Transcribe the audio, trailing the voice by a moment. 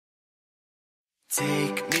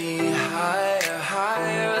Take me higher,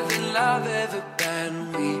 higher than I've ever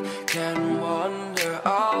been. We can wander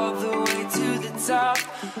all the way to the top.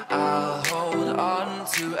 I'll hold on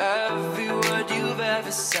to every word you've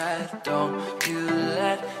ever said. Don't you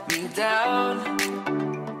let me down.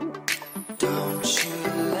 Don't you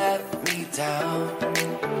let me down.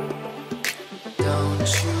 Don't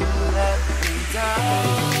you let me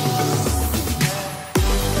down.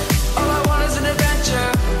 All I want is an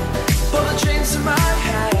adventure. Pull the dreams to my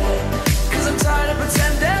head, 'cause I'm tired of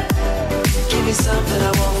pretending. Give me something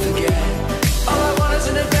I won't forget. All I want is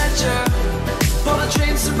an adventure. Pull the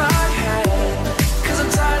dreams to my head, 'cause I'm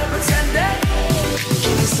tired of pretending.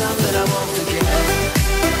 Give me something I won't forget.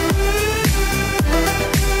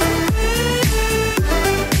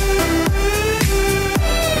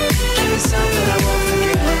 Give me something I won't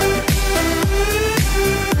forget.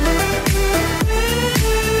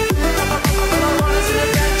 All I want is an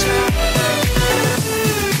adventure.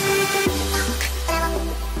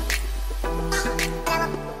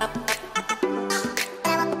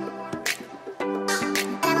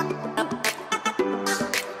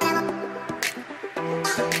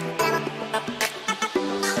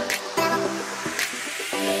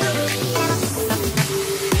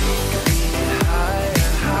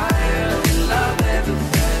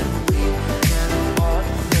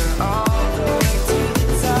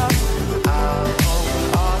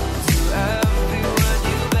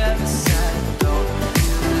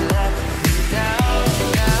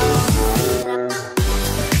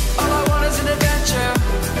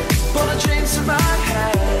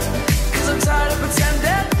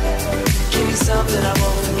 Something I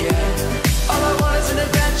won't forget. All I want is an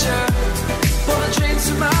adventure. Pull the dreams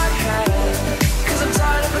to my head, 'cause I'm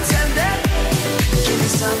tired of pretending. Give me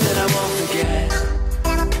something I won't forget.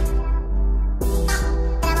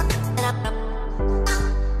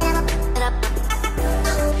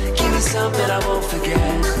 Give me something I won't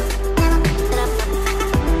forget.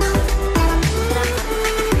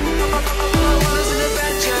 All I want is an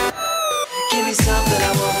adventure. Give me something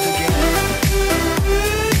I won't forget.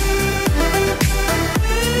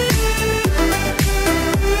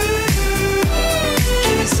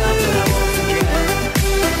 Something I won't forget.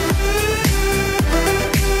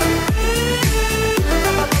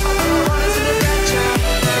 All I want is an adventure.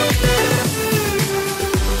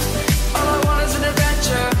 All I want is an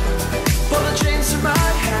adventure. Pull the dreams to my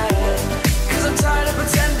head, 'cause I'm tired of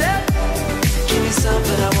pretending. Give me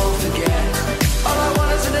something I won't forget. All I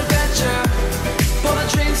want is an adventure. Pull the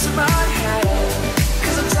dreams to my head,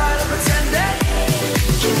 'cause I'm tired of pretending.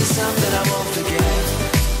 Give me something I won't forget.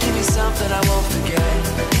 Give me something I won't forget.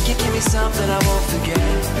 Give me something I won't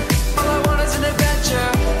forget. All I want is an adventure.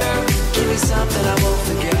 Give me something I won't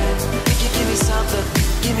forget. Give me something.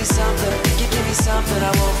 Give me something. Give me something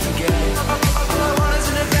I won't forget.